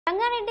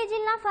రంగారెడ్డి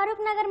జిల్లా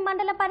ఫరూక్ నగర్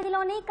మండల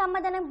పరిధిలోని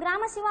కమ్మదనం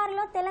గ్రామ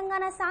శివారులో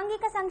తెలంగాణ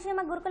సాంఘిక సంక్షేమ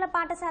గురుకుల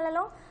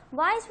పాఠశాలలో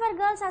voice for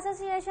girls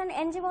association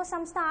NGO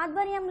సంస్థ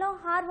ఆధ్వర్యంలో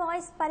హార్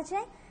వాయిస్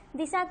పరిచయ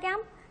దిశ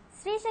క్యాంప్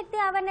శ్రీ శక్తి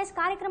అవేర్నెస్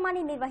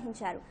కార్యక్రమాన్ని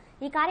నిర్వహించారు।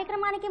 ఈ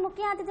కార్యక్రమానికి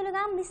ముఖ్య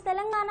అతిథులుగా miss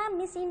Telangana,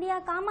 miss India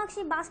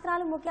Kamakshi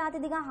భాస్కరాలు ముఖ్య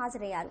అతిథిగా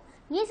హాజరయ్యారు।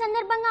 ఈ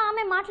సందర్భంగా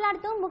ఆమె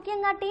మాట్లాడుతూ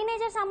ముఖ్యంగా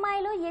టీనేజర్స్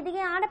అమ్మాయిలు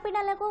ఎదిగే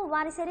ఆడపిల్లలకు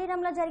వారి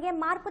శరీరంలో జరిగే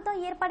మార్పుతో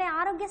ఏర్పడే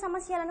ఆరోగ్య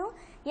సమస్యలను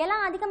ఎలా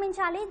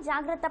అధిగమించాలి,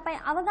 జాగ్రత్తపై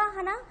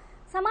అవగాహన,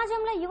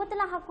 సమాజంలో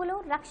యువతుల హక్కులు,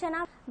 రక్షణ,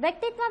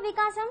 వ్యక్తిత్వ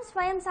వికాసం,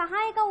 స్వయం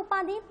సహాయక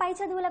ఉపాధి, పై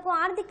చదువులకు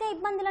ఆర్థిక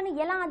ఇబ్బందులను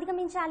ఎలా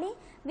అధిగమించాలి,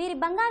 వీరి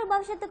బంగారు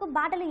భవిష్యత్తుకు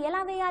బాటలు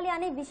ఎలా వేయాలి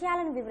అనే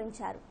విషయాలను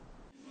వివరించారు।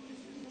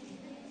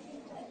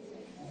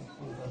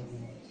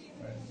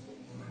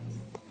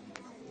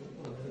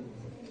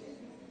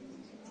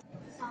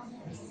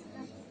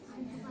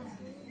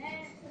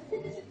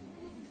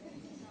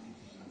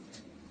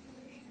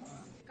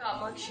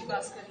 Kamakshi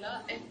Bhaskarla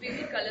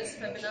ఎఫ్బీబీ colours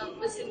Femina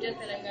miss India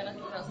Telangana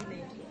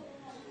 2018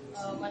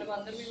 మనం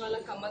అందరం ఇవాళ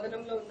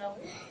కమ్మదనంలో ఉన్నాము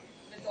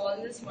with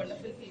all this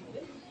wonderful people.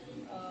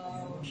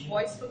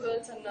 Voice for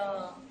girls అన్న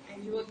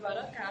ఎన్జిఓ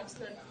ద్వారా క్యాంప్స్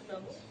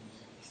నడుపుతున్నాము।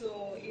 సో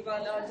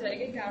ఇవాళ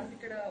జరిగే క్యాంప్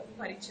ఇక్కడ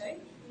పరిచయ్।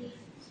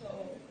 సో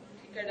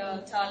ఇక్కడ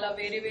చాలా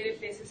వేరే వేరే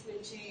ప్లేసెస్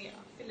నుంచి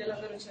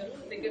పిల్లలందరూ వచ్చారు।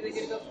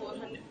 దగ్గరగా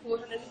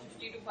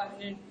 450 to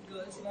 500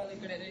 గర్ల్స్ ఇవాళ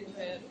ఇక్కడ అరేంజ్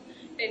అయ్యారు।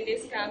 10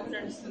 days క్యాంప్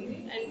నడుస్తుంది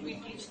and we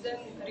teach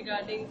them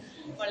regarding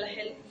వాళ్ళ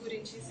హెల్త్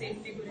గురించి,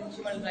 సేఫ్టీ గురించి,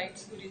 వాళ్ళ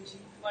రైట్స్ గురించి,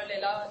 వాళ్ళు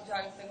ఎలా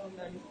జాగ్రత్తగా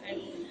ఉండాలి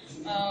అండ్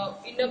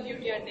ఇన్నర్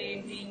బ్యూటీ అంటే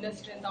ఏంటి, ఇన్నర్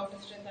స్ట్రెంత్,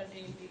 అవుటర్ స్ట్రెంత్ అంటే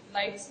ఏంటి,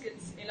 లైఫ్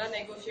స్కిల్స్ ఎలా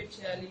నెగోషియేట్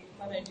చేయాలి,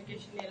 మన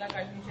ఎడ్యుకేషన్ ఎలా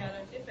కంటిన్యూ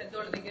చేయాలంటే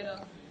పెద్దోళ్ళ దగ్గర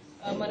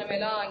మనం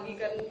ఎలా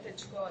అంగీకరణ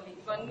తెచ్చుకోవాలి,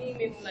 ఇవన్నీ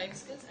మేము life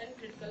skills and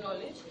critical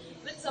knowledge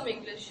with some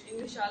English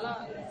చాలా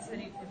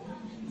నెసరీ। ఇప్పుడు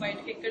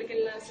బయటకి ఎక్కడికి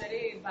వెళ్ళినా సరే,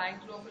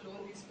 బ్యాంక్లో ఒక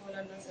లోన్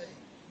తీసుకోవాలన్నా సరే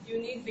you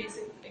need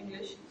basic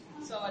English.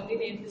 So అవన్నీ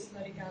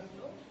నేర్పిస్తున్నారు ఈ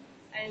క్యాంప్లో।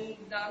 అండ్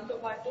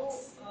దాంతోపాటు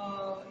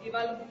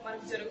ఇవాళ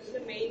మనకు జరుగుతున్న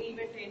మెయిన్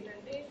ఈవెంట్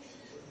ఏంటంటే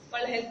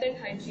వాళ్ళ హెల్త్ అండ్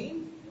హైజీన్,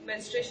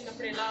 మెన్స్ట్రేషన్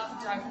అప్పుడు ఎలా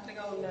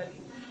జాగ్రత్తగా ఉండాలి,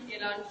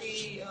 ఎలాంటి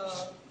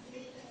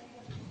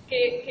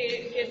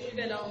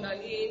కేర్ఫుల్గా ఎలా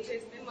ఉండాలి, ఏం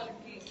చేస్తే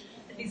మనకి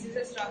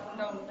డిసీజెస్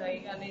రాకుండా ఉంటాయి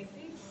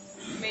అనేది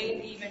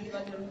మెయిన్ ఈవెంట్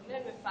ఇవాళ జరుగుతుంది।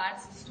 అండ్ మేము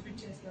ప్యాడ్స్ డిస్ట్రిబ్యూట్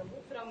చేస్తున్నాము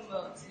ఫ్రమ్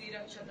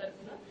శ్రీరక్ష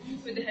తరఫున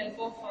with the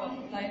help of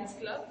Lions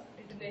club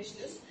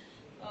international.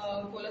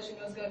 Kola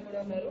Srinivas గారు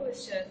కూడా ఉన్నారు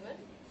vice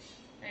chairman.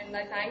 And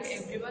I thank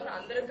everyone,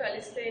 అందరూ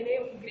కలిస్తేనే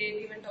గ్రేట్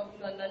ఈవెంట్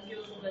అవుతుంది అనడానికి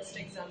ఒక best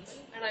example.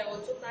 And I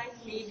also thank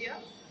media,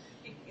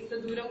 ఇంత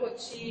దూరం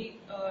వచ్చి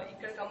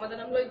ఇక్కడ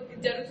కమ్మదనంలో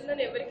ఇది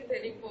జరుగుతుందని ఎవరికి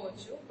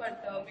తెలియకపోవచ్చు,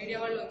 బట్ మీడియా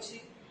వాళ్ళు వచ్చి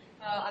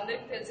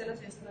అందరికి తెలిసేలా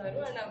చేస్తున్నారు।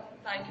 And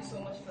thank you so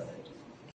much for that.